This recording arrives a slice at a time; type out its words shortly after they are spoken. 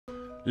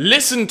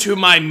Listen to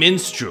my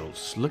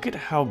minstrels. Look at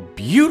how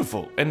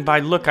beautiful. And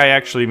by look, I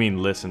actually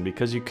mean listen,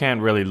 because you can't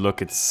really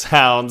look at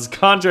sounds.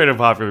 Contrary to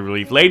popular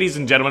belief. Ladies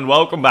and gentlemen,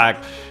 welcome back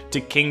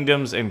to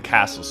Kingdoms and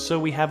Castles. So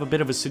we have a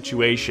bit of a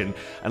situation,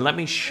 and let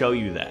me show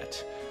you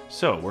that.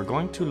 So we're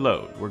going to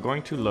load. We're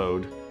going to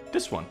load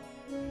this one.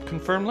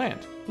 Confirm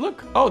land.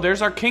 Look. Oh,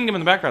 there's our kingdom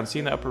in the background. See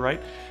in the upper right?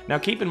 Now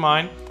keep in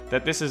mind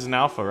that this is an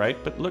alpha, right?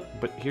 But look,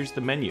 here's the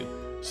menu.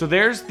 So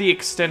there's the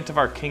extent of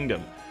our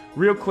kingdom.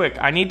 Real quick,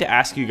 I need to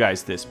ask you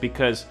guys this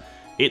because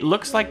it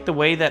looks like the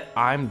way that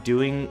I'm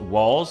doing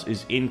walls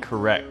is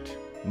incorrect.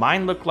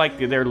 Mine look like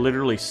they're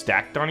literally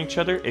stacked on each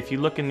other. If you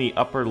look in the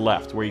upper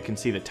left where you can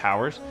see the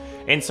towers.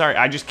 And sorry,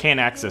 I just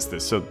can't access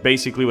this. So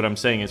basically what I'm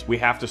saying is we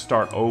have to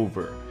start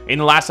over. In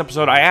the last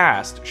episode I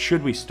asked,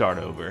 should we start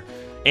over?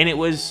 And it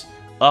was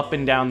up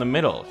and down the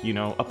middle, you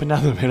know, up and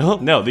down the middle?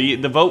 No, the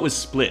vote was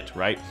split,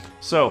 right?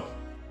 So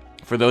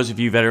for those of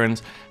you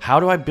veterans,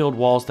 how do I build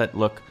walls that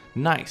look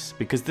nice?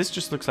 Because this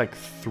just looks like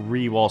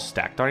 3 walls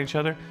stacked on each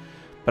other,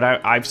 but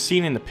I've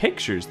seen in the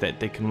pictures that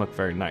they can look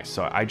very nice,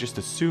 so I just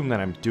assume that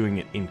I'm doing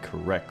it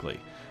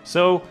incorrectly.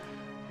 So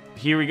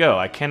here we go.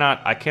 I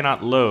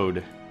cannot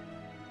load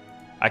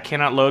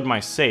my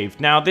save.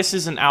 Now this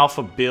is an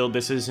alpha build.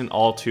 This isn't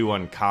all too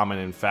uncommon.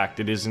 In fact,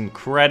 it is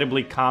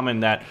incredibly common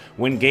that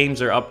when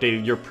games are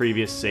updated, your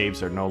previous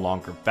saves are no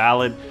longer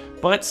valid.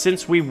 But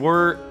since we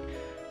were,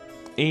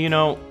 you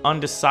know,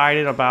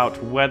 undecided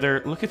about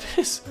whether, look at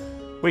this.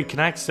 Wait,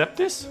 can I accept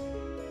this?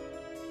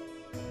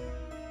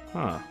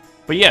 Huh.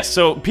 But yes,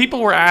 so people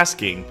were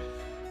asking,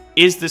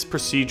 is this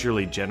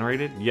procedurally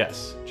generated?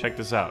 Yes. Check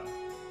this out.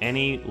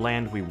 Any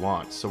land we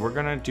want. So we're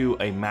going to do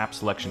a map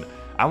selection.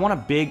 I want a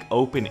big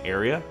open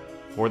area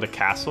for the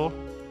castle.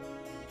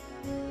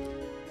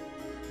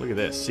 Look at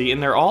this. See,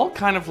 and they're all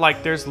kind of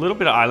like, there's a little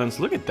bit of islands.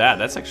 Look at that.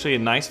 That's actually a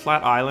nice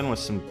flat island with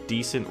some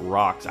decent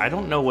rocks. I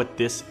don't know what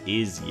this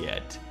is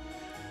yet.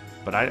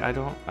 But I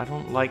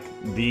don't like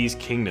these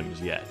kingdoms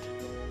yet.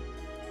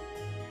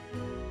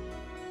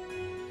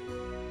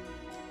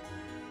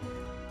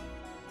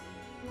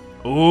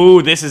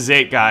 Ooh, this is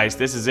it, guys.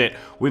 This is it.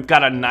 We've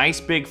got a nice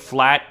big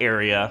flat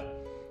area,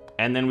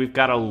 and then we've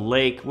got a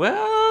lake.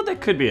 Well,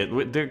 that could be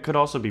it. There could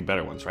also be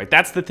better ones, right?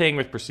 That's the thing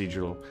with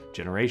procedural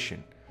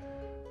generation.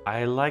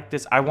 I like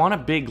this. I want a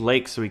big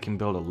lake so we can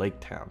build a lake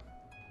town.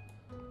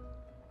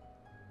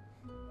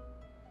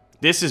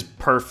 This is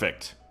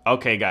perfect.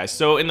 Okay, guys.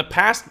 So in the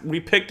past, we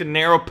picked a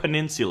narrow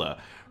peninsula,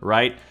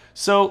 right?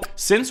 So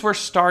since we're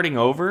starting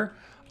over,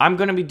 I'm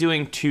going to be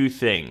doing 2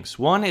 things.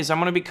 One is I'm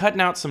going to be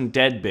cutting out some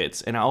dead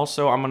bits, and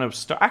also I'm going to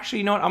start... Actually,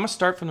 you know what? I'm going to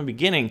start from the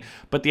beginning,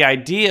 but the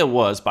idea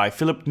was by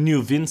Philip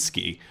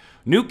Nowinski.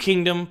 New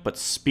kingdom, but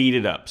speed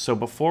it up. So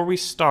before we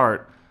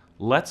start,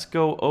 let's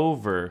go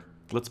over...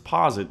 Let's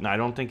pause it. And I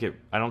don't think it...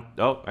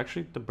 Oh,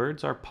 actually, the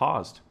birds are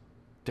paused.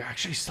 They're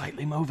actually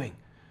slightly moving.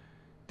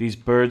 These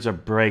birds are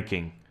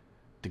breaking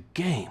the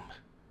game.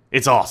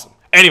 It's awesome.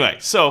 Anyway,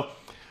 so...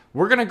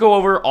 we're going to go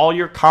over all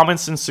your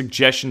comments and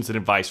suggestions and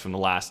advice from the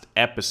last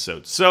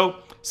episode.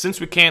 So,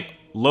 since we can't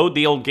load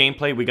the old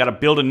gameplay, we got to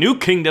build a new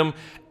kingdom,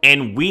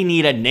 and we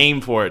need a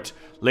name for it.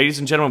 Ladies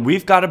and gentlemen,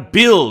 we've got to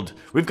build.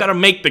 We've got to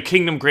make the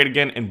kingdom great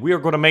again, and we are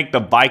going to make the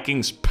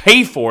Vikings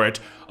pay for it.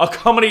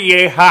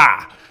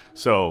 Yeha!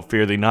 So,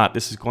 fear thee not,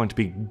 this is going to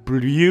be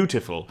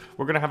beautiful.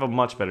 We're going to have a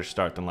much better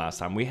start than last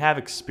time. We have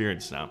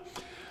experience now.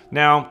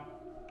 Now,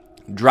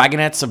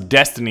 Dragonettes of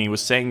Destiny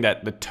was saying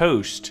that the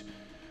toast...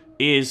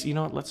 is, you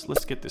know what,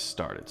 let's get this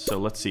started. So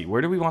let's see,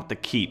 where do we want the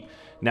keep?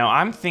 Now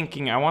I'm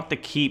thinking I want the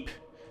keep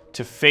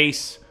to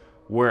face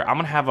where I'm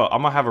gonna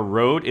have a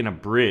road and a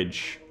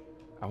bridge.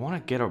 I want to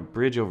get a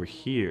bridge over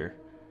here.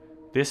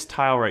 This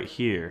tile right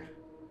here.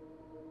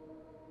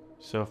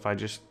 So if I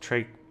just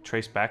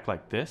trace back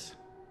like this,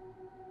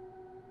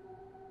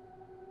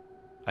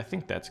 I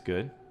think that's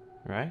good,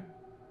 right?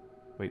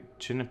 Wait,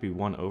 shouldn't it be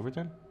one over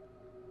then?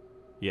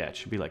 Yeah, it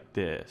should be like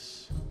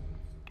this.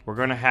 We're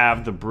going to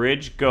have the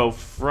bridge go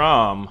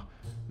from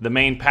the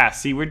main path.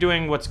 See, we're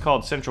doing what's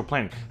called central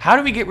planning. How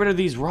do we get rid of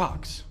these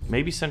rocks?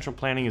 Maybe central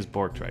planning is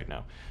borked right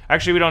now.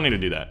 Actually, we don't need to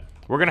do that.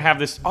 We're going to have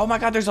this... Oh my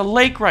god, there's a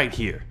lake right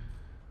here.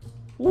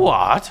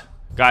 What?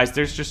 Guys,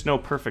 there's just no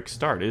perfect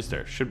start, is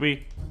there? Should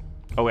we...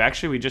 Oh,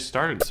 actually, we just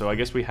started, so I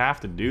guess we have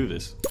to do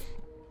this.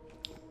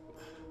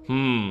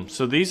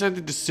 So these are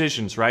the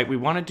decisions, right? We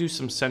want to do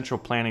some central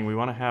planning. We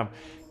want to have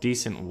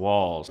decent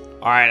walls.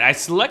 Alright, I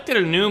selected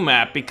a new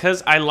map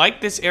because I like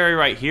this area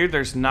right here.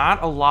 There's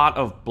not a lot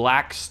of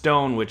black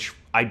stone, which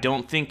I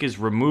don't think is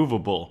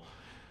removable,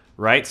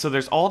 right? So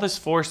there's all this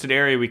forested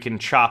area we can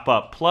chop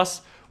up.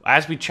 Plus,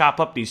 as we chop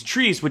up these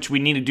trees, which we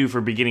need to do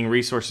for beginning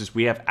resources,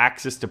 we have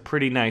access to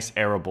pretty nice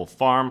arable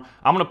farm.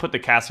 I'm going to put the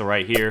castle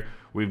right here.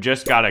 We've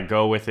just got to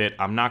go with it.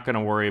 I'm not going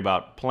to worry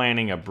about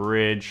planning a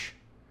bridge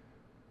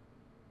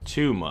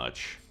too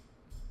much.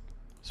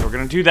 So we're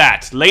going to do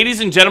that. Ladies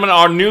and gentlemen,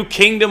 our new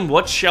kingdom,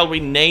 what shall we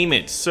name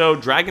it? So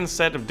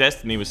Dragonset of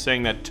Destiny was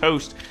saying that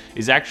toast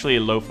is actually a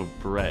loaf of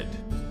bread.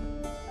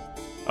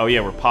 Oh yeah,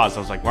 we're paused. I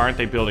was like, why aren't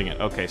they building it?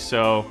 Okay,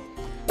 so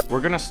we're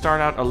gonna start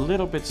out a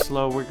little bit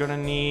slow. We're gonna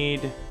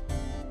need...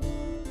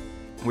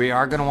 We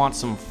are gonna want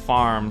some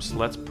farms.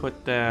 Let's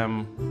put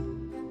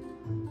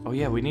them... Oh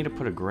yeah, we need to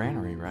put a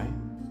granary, right?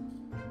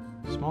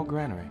 Small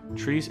granary.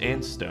 Trees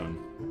and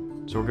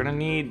stone. So we're gonna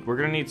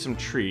need some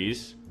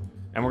trees.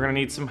 And we're gonna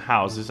need some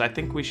houses. I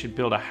think we should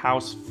build a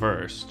house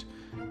first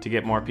to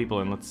get more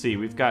people in. Let's see,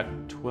 we've got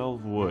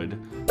 12 wood.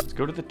 Let's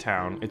go to the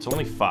town. It's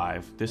only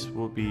 5. This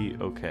will be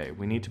okay.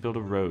 We need to build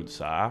a road,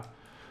 sir.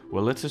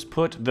 Well, let's just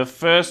put the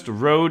first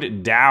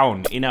road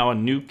down in our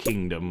new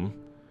kingdom.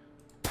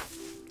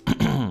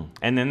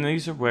 And then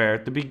these are where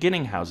the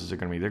beginning houses are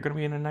gonna be. They're gonna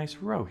be in a nice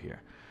row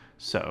here.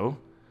 So,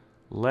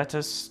 let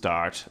us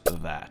start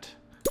that.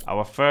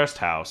 Our first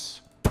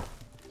house.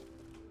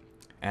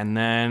 And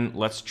then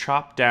let's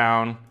chop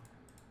down.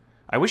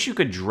 I wish you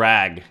could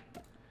drag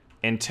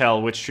and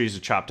tell which trees to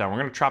chop down. We're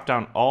gonna chop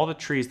down all the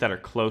trees that are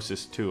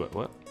closest to it.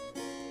 What?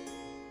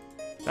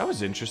 That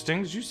was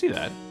interesting. Did you see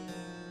that?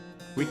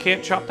 We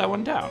can't chop that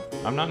one down.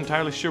 I'm not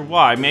entirely sure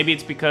why. Maybe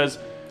it's because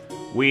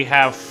we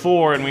have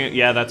 4 and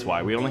yeah, that's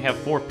why. We only have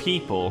 4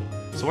 people.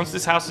 So once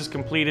this house is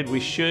completed, we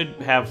should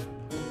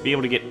be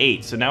able to get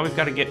 8. So now we've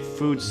got to get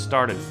food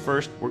started.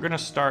 First, we're gonna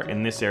start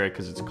in this area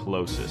because it's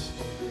closest.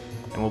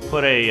 And we'll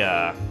put a,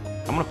 I'm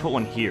gonna put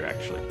one here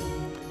actually.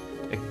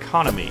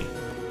 Economy.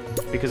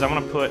 Because I'm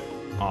gonna put,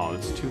 oh,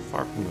 it's too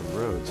far from the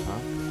roads,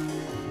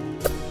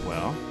 huh?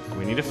 Well,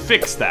 we need to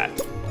fix that.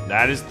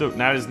 That is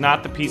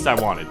not the piece I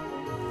wanted.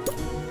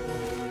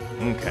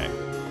 Okay.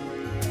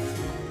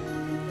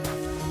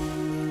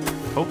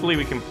 Hopefully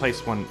we can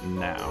place one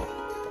now.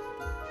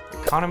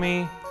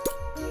 Economy,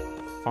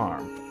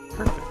 farm.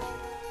 Perfect.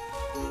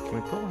 Can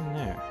we put one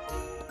there?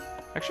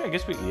 Actually, I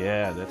guess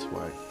yeah, that's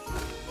why.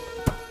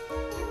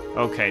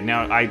 Okay,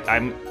 now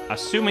I'm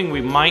assuming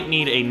we might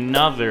need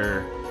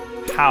another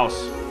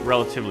house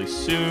relatively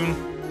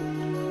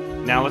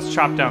soon. Now let's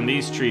chop down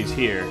these trees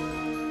here.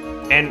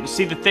 And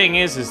see, the thing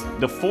is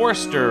the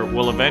forester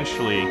will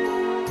eventually...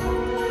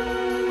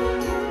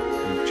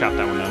 Chop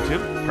that one down too.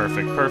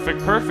 Perfect, perfect,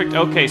 perfect.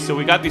 Okay, so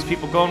we got these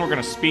people going. We're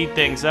gonna speed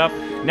things up.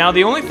 Now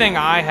the only thing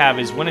I have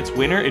is when it's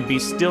winter, it'd be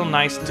still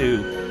nice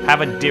to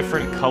have a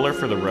different color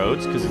for the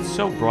roads because it's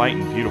so bright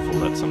and beautiful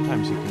that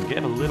sometimes you can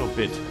get a little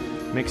bit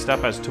mixed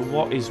up as to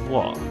what is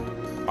what.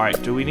 Alright,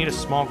 do we need a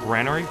small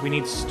granary? We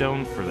need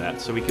stone for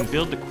that. So we can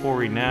build the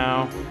quarry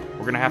now.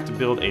 We're gonna have to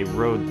build a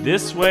road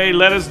this way.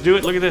 Let us do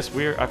it. Look at this.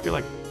 I feel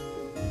like...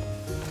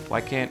 Why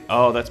can't...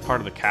 Oh, that's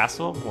part of the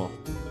castle? Well,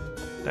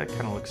 that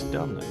kind of looks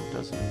dumb then,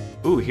 doesn't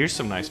it? Ooh, here's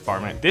some nice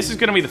farming. This is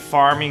gonna be the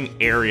farming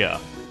area.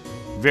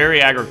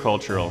 Very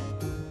agricultural.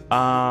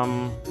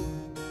 And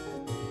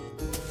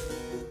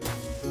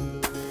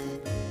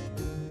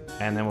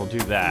then we'll do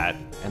that.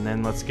 And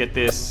then let's get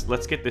this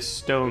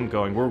stone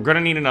going. We're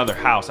gonna need another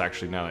house,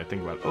 actually, now that I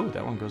think about it. Oh,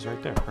 that one goes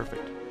right there.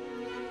 Perfect.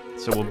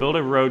 So we'll build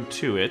a road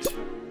to it.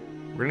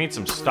 We're gonna need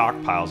some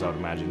stockpiles, I would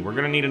imagine. We're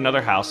gonna need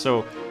another house.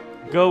 So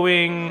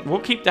we'll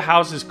keep the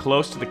houses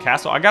close to the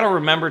castle. I gotta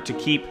remember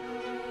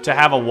to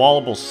have a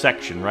wallable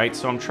section, right?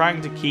 So I'm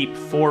trying to keep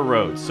 4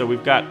 roads. So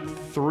we've got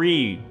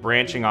 3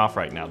 branching off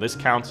right now. This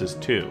counts as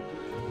 2.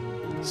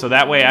 So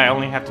that way I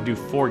only have to do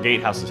 4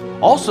 gatehouses.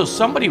 Also,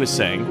 somebody was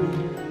saying...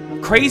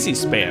 Crazy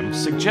Spam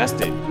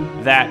suggested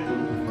that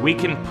we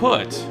can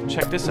put,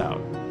 check this out,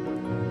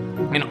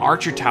 an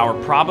archer tower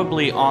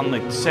probably on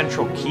the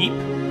central keep.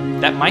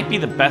 That might be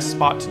the best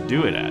spot to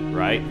do it at,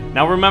 right?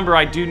 Now remember,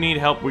 I do need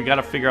help. We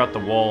gotta figure out the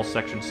wall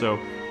section, so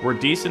we're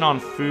decent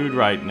on food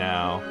right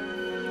now.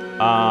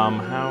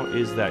 How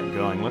is that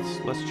going?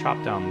 Let's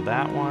chop down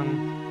that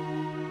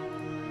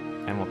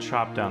one. And we'll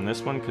chop down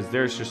this one, because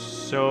there's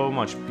just so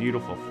much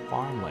beautiful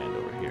farmland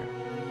over here.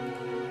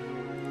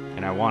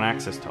 And I want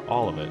access to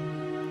all of it.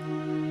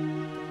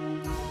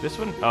 This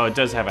one? Oh, it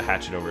does have a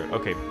hatchet over it.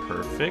 Okay,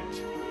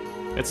 perfect.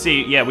 Let's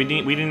see. Yeah, we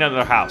need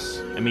another house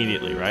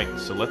immediately, right?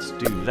 So let's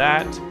do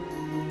that.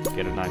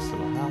 Get a nice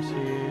little house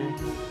here.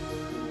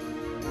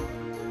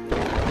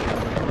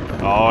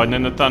 Oh, and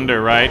then the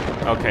thunder, right?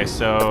 Okay,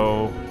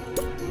 so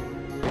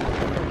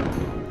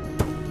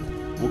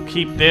we'll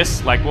keep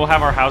this. Like, we'll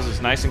have our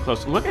houses nice and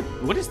close. Look at,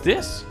 what is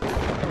this?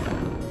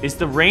 Is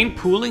the rain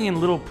pooling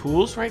in little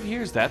pools right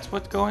here? Is that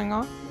what's going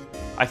on?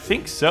 I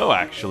think so,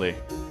 actually.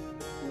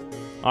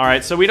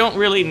 Alright, so we don't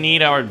really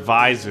need our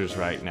advisors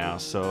right now,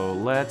 so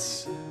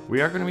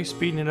we are going to be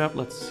speeding it up.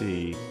 Let's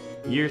see.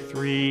 Year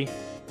 3,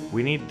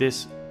 we need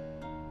this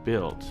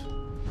built.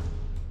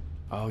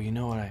 Oh, you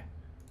know what,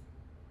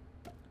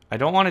 I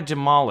don't want to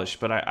demolish,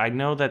 but I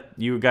know that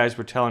you guys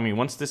were telling me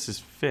once this is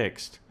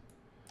fixed...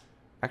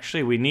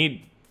 Actually, we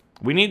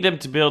need them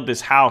to build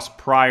this house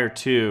prior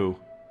to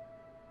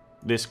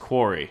this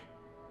quarry.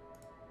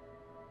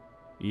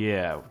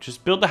 Yeah,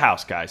 just build the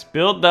house, guys.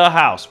 Build the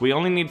house. We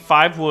only need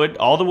 5 wood.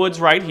 All the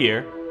wood's right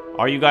here.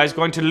 Are you guys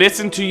going to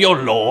listen to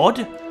your lord?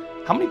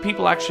 How many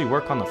people actually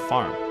work on the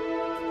farm?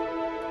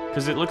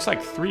 Because it looks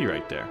like 3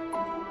 right there.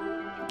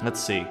 Let's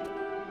see.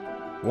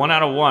 1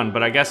 out of 1,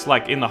 but I guess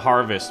like in the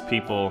harvest,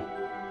 people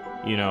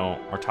you know,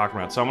 are talking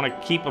about. So I'm gonna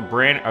keep a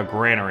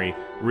granary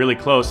really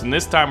close, and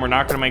this time we're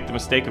not gonna make the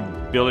mistake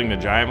of building the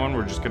giant one.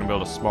 We're just gonna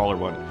build a smaller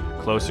one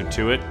closer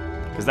to it,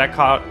 because that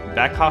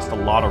cost a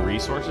lot of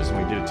resources,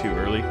 and we did it too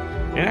early.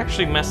 And it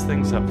actually messed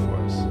things up for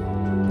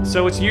us.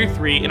 So it's year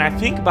 3, and I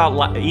think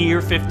about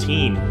year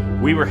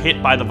 15, we were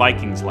hit by the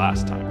Vikings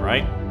last time,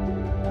 right?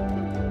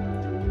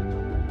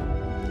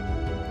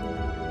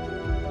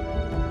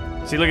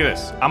 See, look at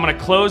this. I'm gonna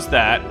close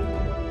that.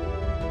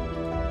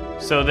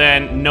 So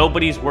then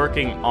nobody's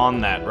working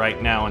on that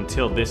right now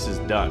until this is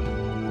done.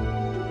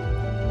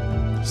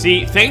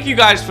 See, thank you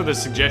guys for the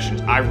suggestions.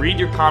 I read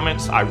your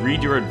comments, I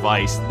read your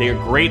advice. They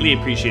are greatly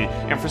appreciated.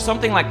 And for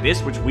something like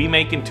this, which we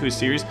make into a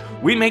series,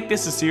 we make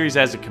this a series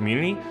as a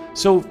community.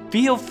 So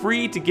feel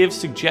free to give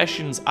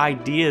suggestions,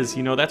 ideas.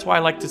 You know, that's why I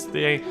like to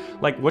say,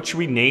 like, what should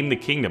we name the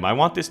kingdom? I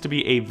want this to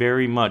be a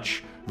very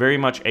much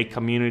a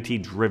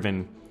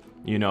community-driven,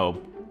 you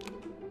know,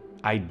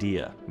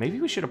 idea. Maybe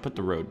we should have put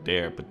the road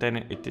there, but then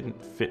it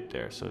didn't fit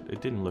there, so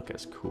it didn't look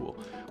as cool.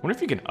 I wonder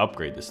if you can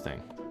upgrade this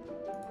thing.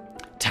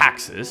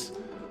 Taxes.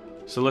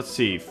 So let's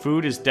see.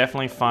 Food is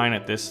definitely fine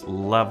at this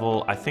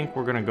level. I think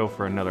we're gonna go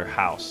for another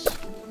house.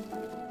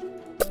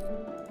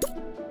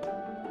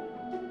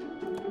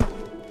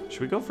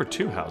 Should we go for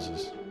 2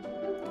 houses?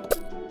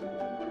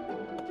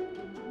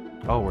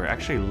 Oh, we're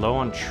actually low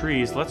on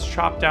trees. Let's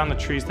chop down the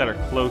trees that are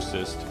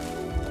closest.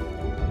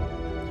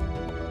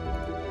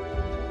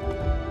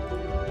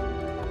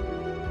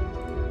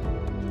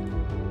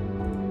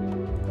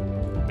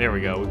 There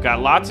we go. We've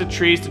got lots of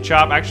trees to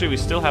chop. Actually, we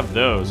still have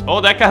those.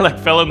 Oh, that guy like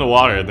fell in the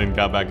water and then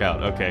got back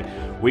out. Okay.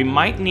 We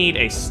might need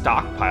a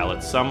stockpile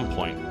at some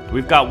point.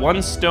 We've got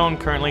 1 stone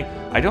currently.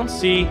 I don't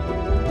see...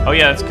 Oh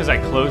yeah, that's because I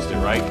closed it,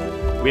 right?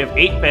 We have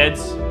 8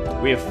 beds.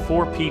 We have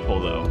 4 people,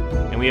 though.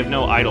 And we have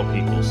no idle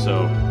people,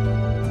 so...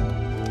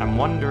 I'm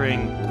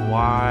wondering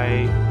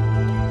why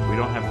we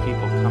don't have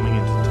people coming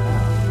into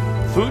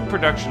town. Food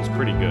production's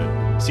pretty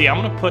good. See,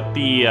 I'm gonna put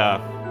the...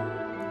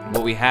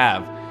 what we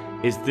have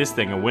is this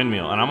thing, a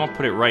windmill, and I'm gonna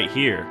put it right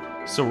here.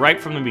 So right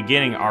from the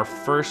beginning, our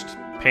first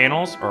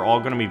panels are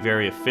all gonna be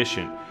very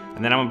efficient.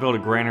 And then I'm gonna build a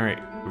granary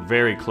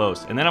very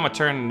close. And then I'm gonna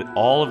turn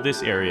all of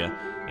this area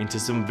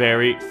into some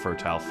very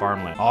fertile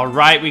farmland. All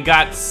right, we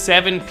got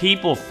 7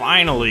 people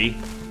finally.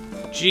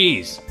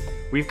 Jeez,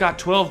 we've got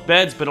 12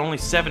 beds, but only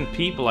 7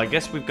 people. I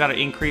guess we've gotta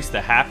increase the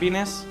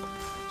happiness.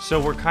 So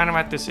we're kind of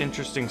at this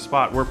interesting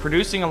spot. We're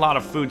producing a lot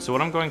of food, so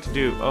what I'm going to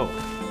do,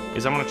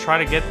 is I'm gonna try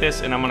to get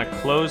this, and I'm gonna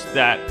close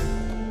that.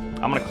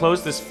 I'm gonna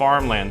close this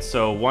farmland,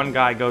 so 1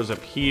 guy goes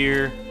up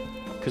here,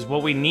 because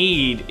what we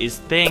need is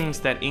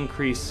things that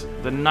increase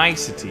the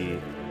nicety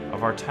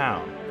of our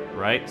town,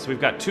 right? So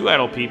we've got 2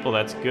 idle people,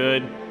 that's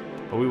good,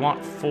 but we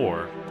want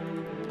 4.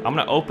 I'm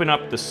gonna open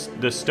up the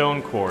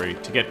stone quarry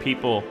to get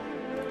people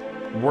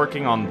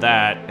working on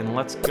that, and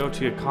let's go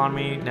to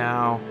economy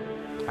now.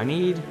 I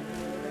need...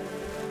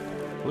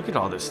 Look at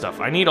all this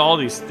stuff. I need all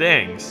these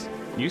things.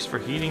 Used for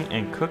heating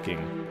and cooking.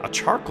 A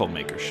charcoal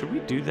maker, should we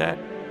do that?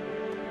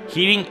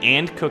 Heating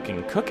and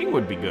cooking. Cooking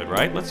would be good,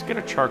 right? Let's get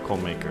a charcoal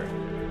maker.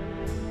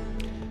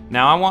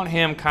 Now I want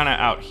him kind of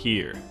out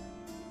here.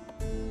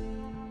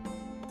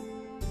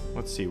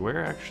 Let's see,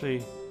 where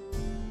actually...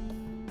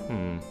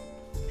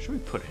 Should we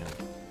put him?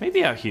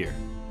 Maybe out here.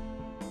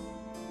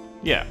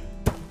 Yeah.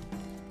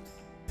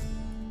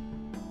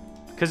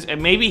 Because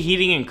maybe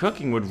heating and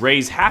cooking would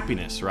raise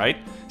happiness, right?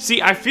 See,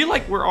 I feel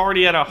like we're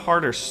already at a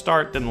harder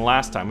start than the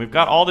last time. We've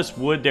got all this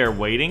wood there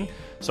waiting.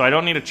 So I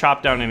don't need to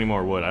chop down any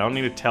more wood. I don't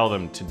need to tell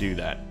them to do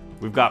that.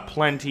 We've got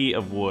plenty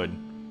of wood.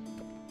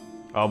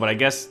 Oh, but I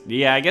guess,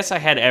 yeah, I guess I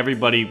had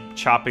everybody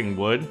chopping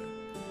wood.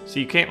 So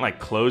you can't, like,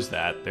 close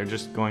that. They're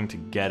just going to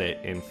get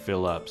it and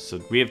fill up. So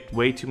we have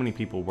way too many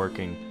people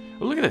working.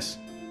 Oh, look at this.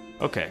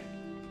 Okay.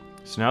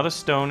 So now the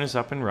stone is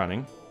up and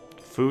running.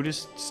 Food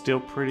is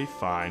still pretty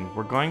fine.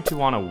 We're going to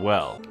want a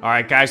well. All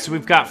right, guys, so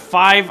we've got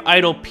 5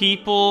 idle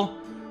people.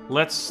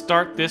 Let's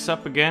start this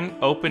up again.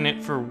 Open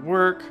it for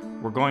work.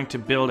 We're going to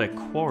build a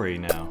quarry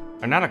now.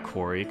 Or not a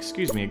quarry,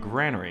 excuse me, a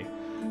granary.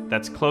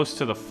 That's close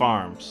to the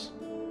farms.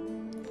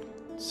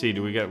 Let's see,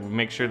 do we got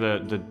make sure the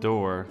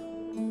door...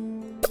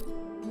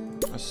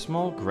 A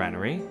small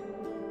granary.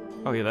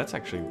 Oh yeah, that's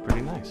actually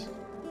pretty nice.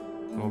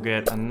 We'll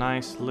get a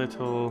nice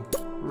little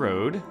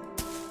road.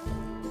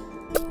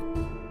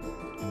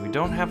 And we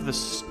don't have the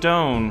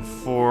stone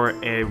for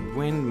a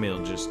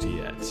windmill just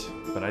yet.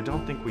 But I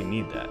don't think we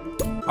need that.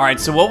 All right,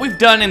 so what we've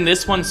done in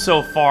this one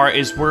so far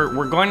is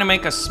we're going to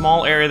make a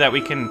small area that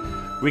we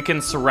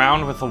can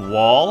surround with a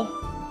wall.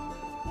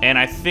 And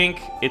I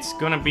think it's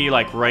gonna be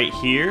like right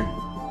here,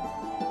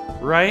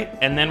 right?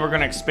 And then we're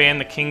gonna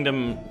expand the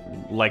kingdom,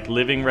 like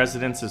living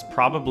residences,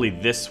 probably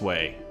this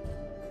way.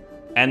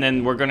 And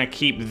then we're gonna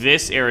keep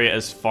this area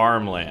as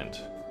farmland.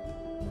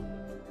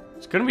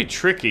 It's gonna be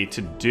tricky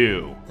to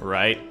do,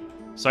 right?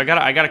 So I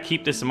gotta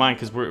keep this in mind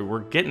because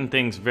we're getting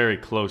things very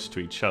close to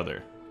each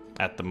other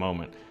at the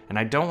moment. And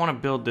I don't want to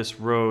build this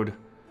road.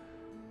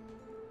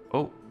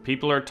 Oh,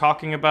 people are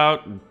talking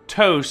about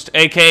toast,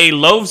 aka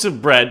loaves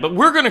of bread, but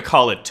we're gonna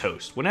call it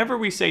toast. Whenever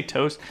we say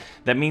toast,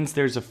 that means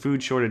there's a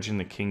food shortage in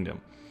the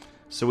kingdom.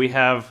 So we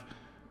have,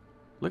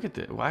 look at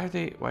this. Why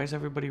is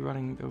everybody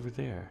running over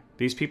there?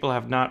 These people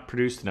have not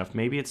produced enough.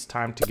 Maybe it's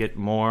time to get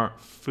more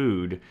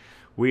food.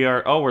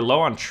 We're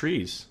low on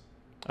trees.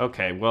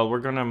 Okay, well, we're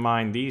gonna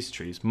mine these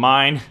trees.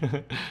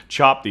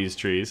 Chop these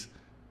trees.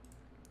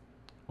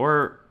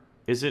 Or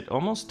is it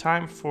almost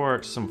time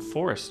for some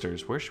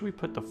foresters? Where should we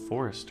put the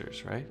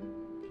foresters, right?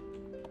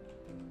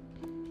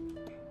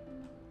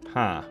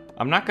 Huh.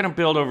 I'm not gonna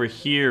build over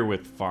here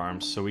with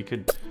farms, so we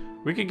could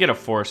get a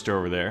forester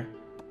over there.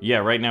 Yeah,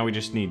 right now we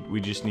just need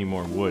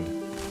more wood.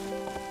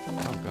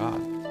 Oh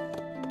god.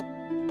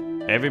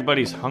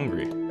 Everybody's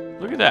hungry.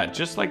 Look at that,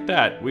 just like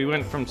that. We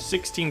went from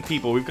 16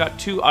 people. We've got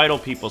 2 idle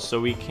people, so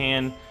we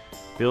can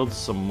build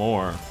some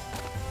more.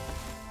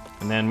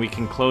 And then we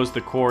can close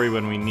the quarry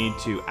when we need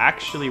to.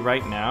 Actually,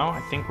 right now,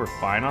 I think we're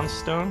fine on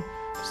stone.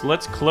 So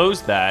let's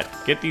close that,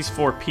 get these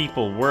 4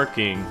 people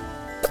working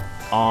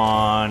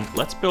on...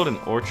 Let's build an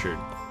orchard.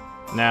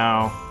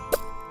 Now,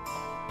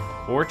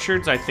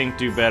 orchards, I think,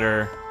 do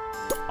better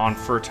on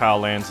fertile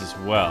lands as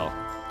well.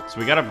 So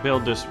we gotta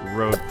build this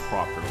road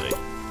properly.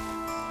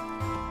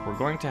 We're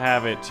going to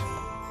have it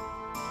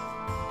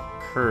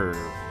curve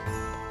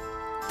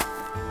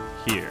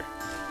here.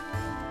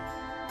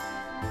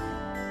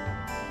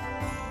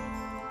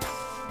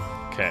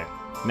 Okay.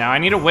 Now I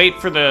need to wait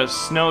for the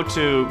snow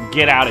to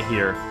get out of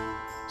here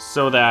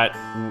so that,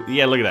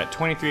 yeah, look at that,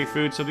 23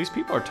 food. So these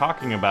people are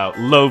talking about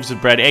loaves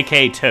of bread,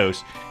 aka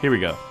toast. Here we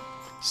go.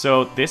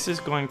 So this is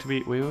going to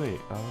be, wait.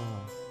 Oh,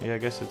 yeah, I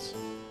guess it's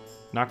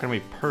not going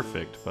to be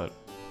perfect, but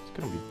it's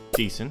going to be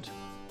decent.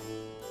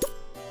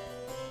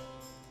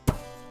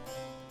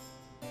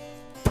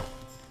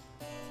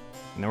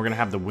 And then we're going to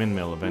have the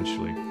windmill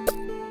eventually.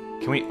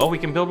 Can we, oh, we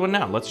can build one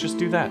now. Let's just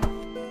do that.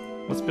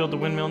 Let's build the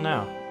windmill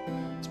now.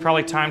 It's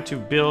probably time to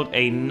build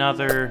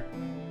another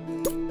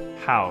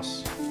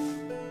house.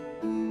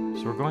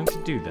 So we're going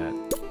to do that.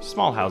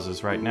 Small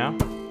houses right now.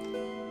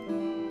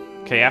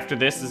 Okay, after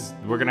this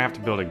we're gonna have to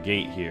build a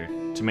gate here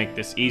to make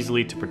this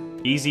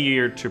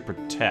easier to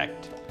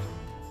protect.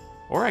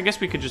 Or I guess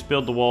we could just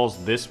build the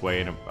walls this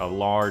way in a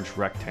large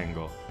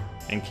rectangle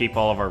and keep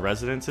all of our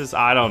residences.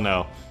 I don't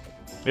know.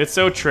 It's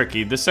so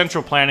tricky. The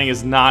central planning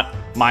is not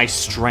my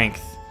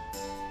strength.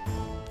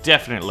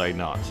 Definitely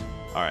not.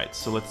 All right,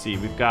 so let's see.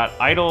 We've got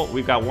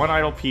 1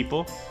 idle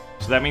people,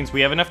 so that means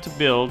we have enough to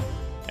build,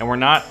 and we're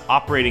not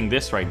operating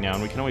this right now,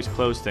 and we can always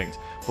close things.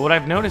 But what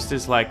I've noticed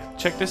is, like,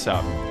 check this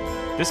out.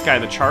 This guy,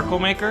 the charcoal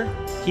maker,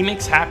 he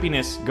makes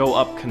happiness go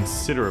up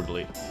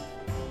considerably.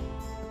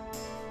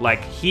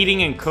 Like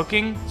heating and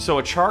cooking. So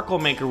a charcoal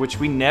maker, which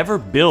we never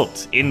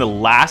built in the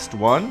last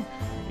one,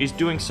 is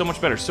doing so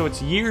much better. So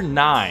it's year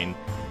 9,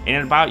 and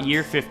in about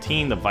year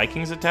 15, the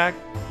Vikings attack.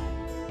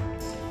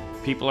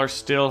 People are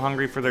still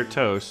hungry for their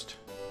toast.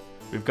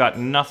 We've got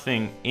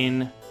nothing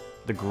in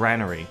the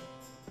granary.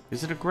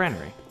 Is it a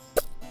granary?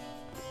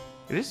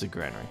 It is a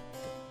granary.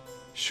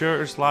 Sure,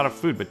 there's a lot of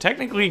food, but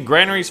technically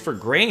granaries for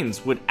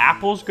grains. Would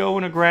apples go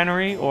in a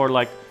granary, or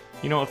like,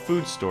 you know, a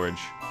food storage?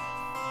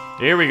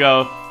 Here we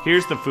go.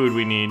 Here's the food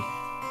we need.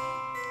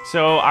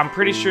 So I'm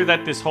pretty sure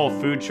that this whole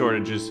food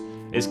shortage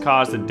has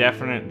caused a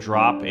definite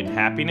drop in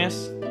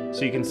happiness.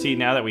 So you can see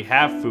now that we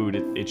have food,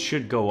 it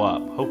should go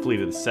up, hopefully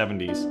to the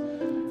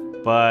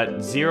 70s.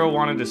 But 0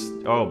 wanted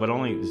to, but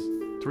only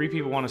 3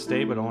 people want to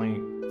stay, but only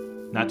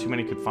not too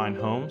many could find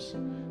homes.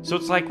 So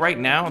it's like right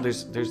now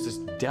there's this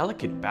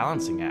delicate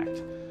balancing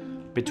act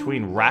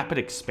between rapid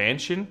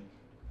expansion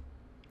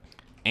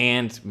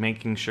and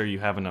making sure you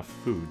have enough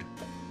food.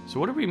 So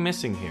what are we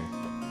missing here?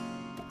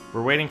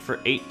 We're waiting for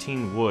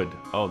 18 wood.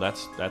 Oh,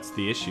 that's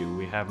the issue.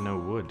 We have no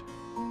wood.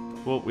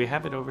 Well, we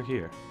have it over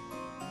here.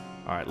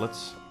 All right,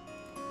 let's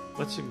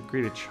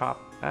agree to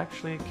chop.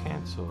 Actually,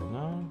 cancel.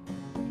 No.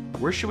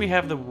 Where should we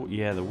have the?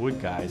 Yeah, the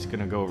wood guy is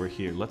gonna go over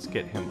here. Let's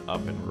get him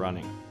up and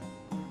running.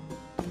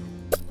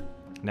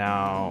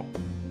 Now,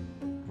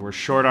 we're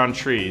short on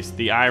trees.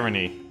 The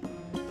irony.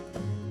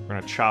 We're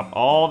gonna chop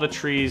all the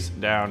trees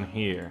down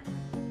here.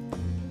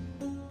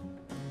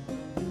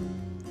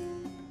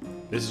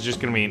 This is just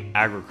gonna be an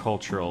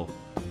agricultural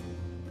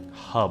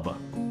hub.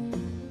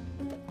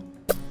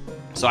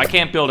 So I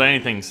can't build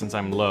anything since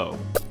I'm low.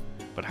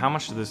 But how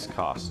much does this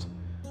cost?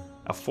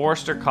 A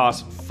forester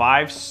costs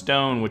 5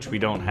 stone, which we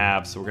don't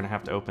have, so we're gonna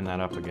have to open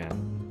that up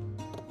again.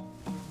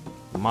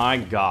 My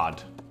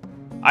God.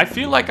 I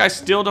feel like I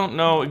still don't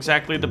know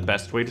exactly the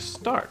best way to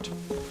start.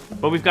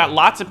 But we've got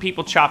lots of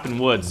people chopping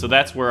wood, so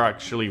that's where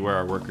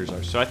our workers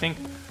are. So I think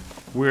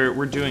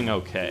we're doing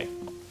okay.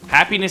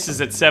 Happiness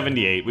is at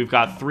 78. We've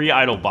got 3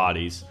 idle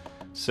bodies.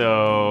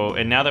 So,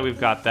 and now that we've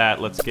got that,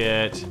 let's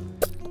get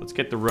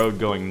the road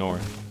going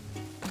north.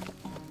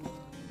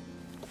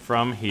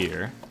 From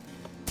here.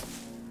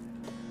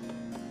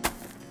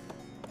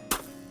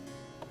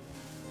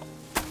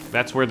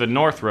 That's where the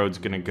north road's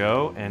gonna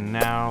go. And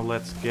now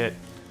let's get,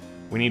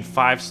 we need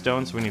 5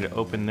 stones, so we need to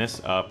open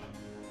this up.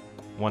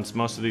 Once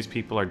most of these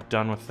people are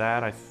done with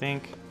that, I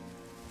think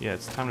Yeah,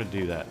 it's time to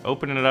do that.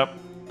 Open it up.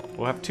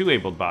 We'll have 2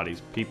 able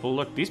bodies. People,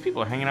 look, these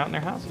people are hanging out in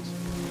their houses.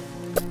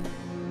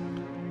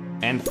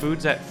 And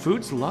food's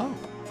low.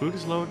 Food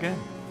is low again.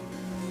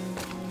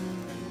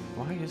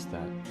 Why is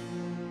that?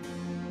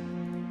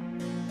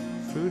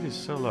 Food is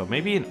so low.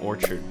 Maybe an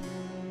orchard.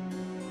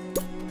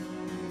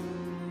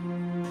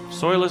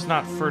 Soil is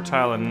not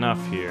fertile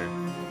enough here.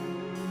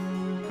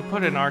 Could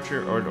put an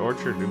orchard,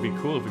 it would be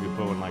cool if we could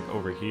put one like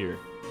over here.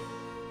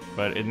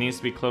 But it needs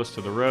to be close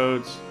to the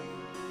roads.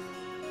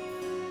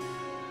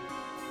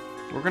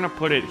 We're gonna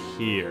put it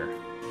here.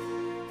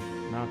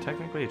 No,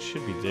 technically it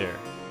should be there.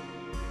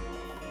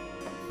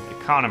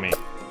 Economy.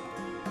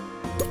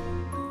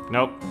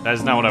 Nope, that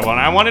is not what I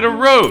wanted. I wanted a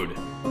road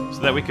so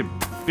that we could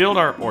build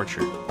our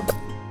orchard.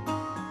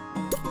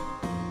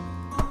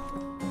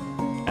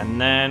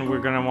 And then we're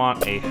gonna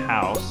want a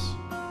house.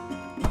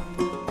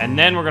 And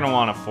then we're gonna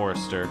want a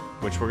forester,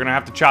 which we're gonna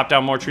have to chop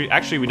down more trees.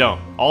 Actually, we don't.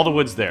 All the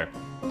wood's there.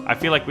 I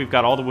feel like we've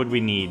got all the wood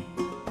we need.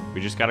 We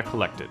just gotta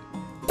collect it.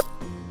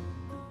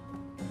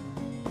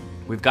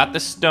 We've got the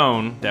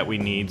stone that we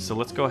need, so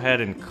let's go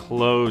ahead and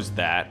close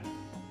that.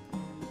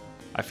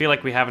 I feel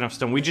like we have enough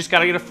stone. We just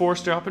gotta get a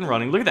forester up and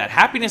running. Look at that,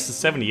 happiness is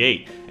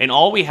 78. And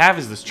all we have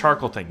is this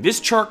charcoal thing. This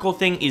charcoal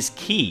thing is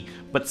key,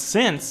 but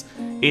since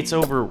it's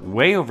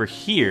way over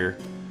here,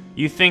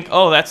 you think,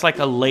 oh, that's like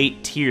a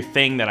late tier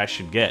thing that I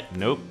should get.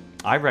 Nope,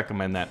 I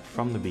recommend that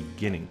from the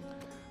beginning.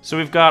 So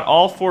we've got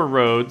all 4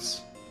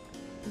 roads.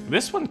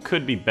 This one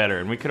could be better,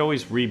 and we could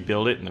always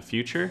rebuild it in the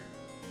future.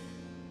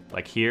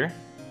 Like here.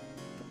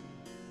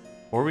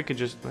 Or we could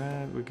just,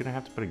 we're gonna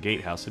have to put a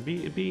gatehouse.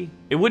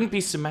 It wouldn't be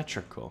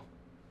symmetrical.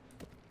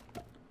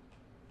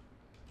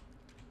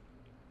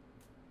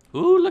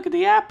 Ooh, look at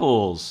the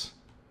apples.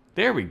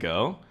 There we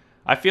go.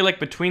 I feel like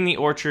between the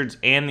orchards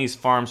and these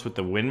farms with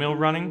the windmill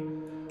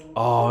running,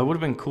 oh, it would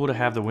have been cool to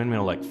have the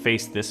windmill like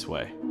face this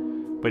way.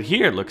 But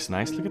here it looks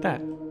nice, look at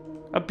that.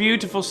 A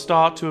beautiful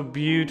start to a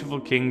beautiful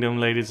kingdom,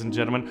 ladies and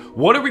gentlemen.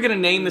 What are we gonna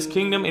name this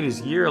kingdom? It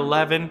is year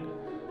 11.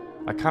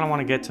 I kind of want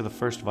to get to the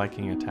first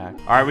Viking attack.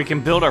 All right, we can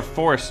build our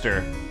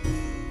forester.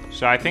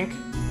 So I think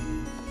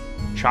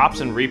chops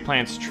and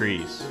replants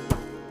trees.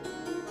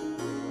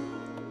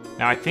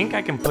 Now I think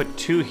I can put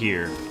 2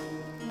 here.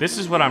 This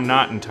is what I'm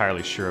not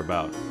entirely sure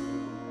about.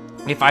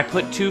 If I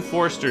put 2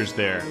 foresters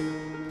there,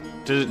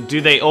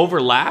 do they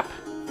overlap?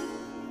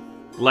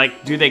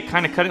 Like, do they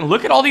kind of cut in?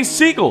 Look at all these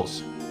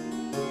seagulls.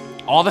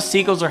 All the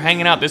seagulls are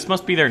hanging out. This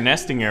must be their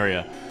nesting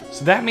area.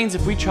 So that means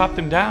if we chop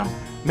them down,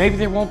 maybe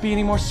there won't be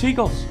any more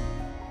seagulls.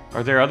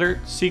 Are there other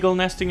seagull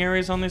nesting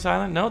areas on this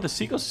island? No, the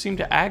seagulls seem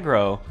to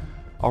aggro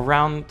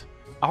around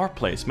our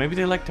place. Maybe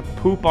they like to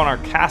poop on our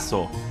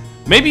castle.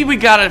 Maybe we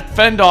gotta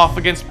fend off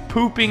against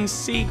pooping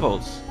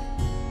seagulls.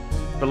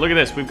 But look at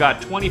this, we've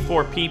got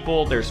 24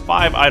 people, there's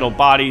 5 idle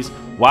bodies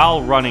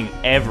while running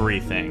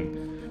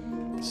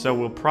everything. So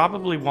we'll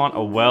probably want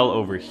a well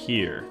over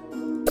here.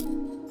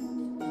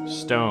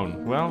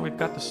 Stone. Well, we've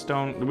got the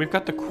stone, we've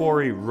got the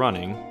quarry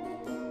running.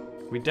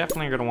 We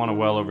definitely are gonna want a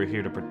well over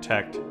here to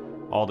protect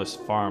all this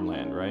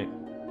farmland, right?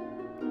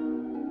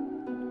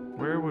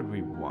 Where would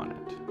we want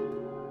it?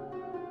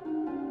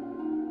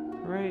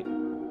 Right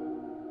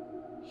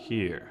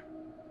here.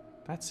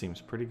 That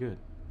seems pretty good.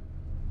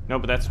 No,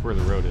 but that's where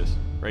the road is.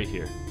 Right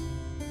here.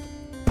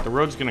 The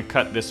road's gonna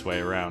cut this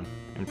way around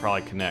and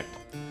probably connect.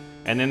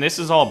 And then this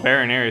is all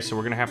barren area, so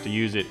we're gonna have to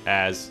use it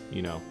as,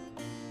 you know.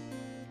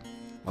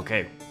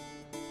 Okay.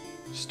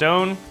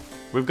 Stone.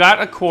 We've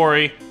got a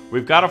quarry.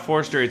 We've got a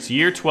forester. It's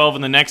year 12.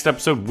 In the next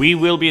episode, we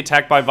will be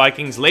attacked by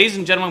Vikings. Ladies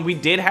and gentlemen, we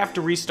did have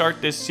to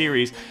restart this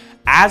series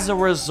as a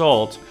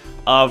result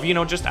of, you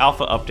know, just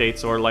alpha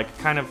updates or like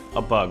kind of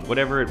a bug,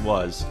 whatever it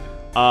was.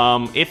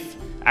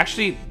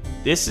 Actually,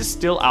 this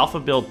is alpha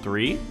build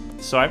 3.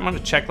 So I'm going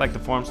to check like the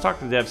forums, talk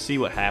to the devs, see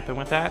what happened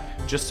with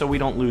that, just so we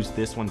don't lose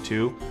this one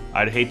too.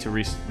 I'd hate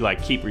to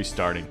keep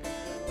restarting.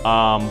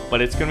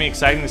 But it's going to be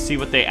exciting to see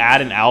what they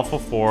add in Alpha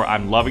 4.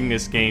 I'm loving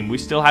this game. We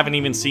still haven't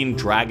even seen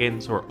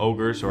dragons or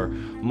ogres or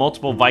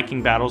multiple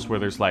Viking battles where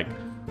there's like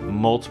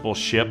multiple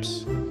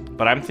ships.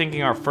 But I'm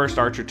thinking our first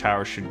archer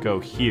tower should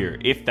go here,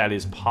 if that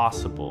is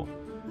possible.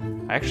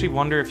 I actually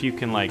wonder if you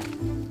can like,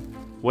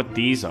 what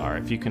these are,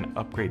 if you can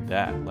upgrade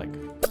that. Like,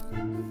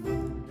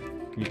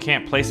 you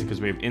can't place it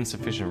because we have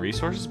insufficient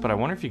resources, but I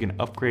wonder if you can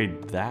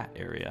upgrade that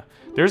area.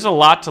 There's a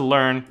lot to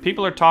learn.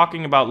 People are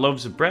talking about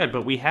loaves of bread,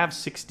 but we have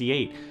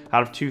 68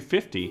 out of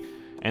 250,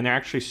 and they're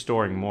actually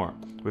storing more.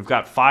 We've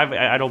got 5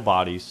 idle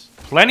bodies,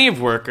 plenty of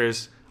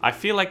workers. I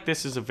feel like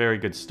this is a very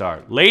good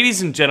start.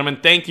 Ladies and gentlemen,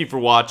 thank you for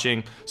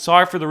watching.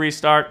 Sorry for the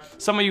restart.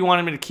 Some of you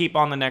wanted me to keep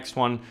on the next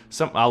one.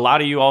 A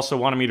lot of you also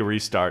wanted me to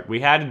restart.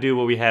 We had to do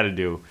what we had to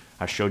do.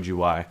 I showed you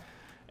why.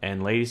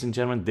 And ladies and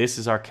gentlemen, this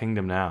is our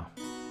kingdom now.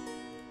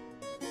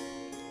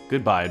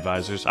 Goodbye,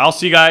 advisors. I'll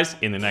see you guys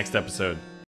in the next episode.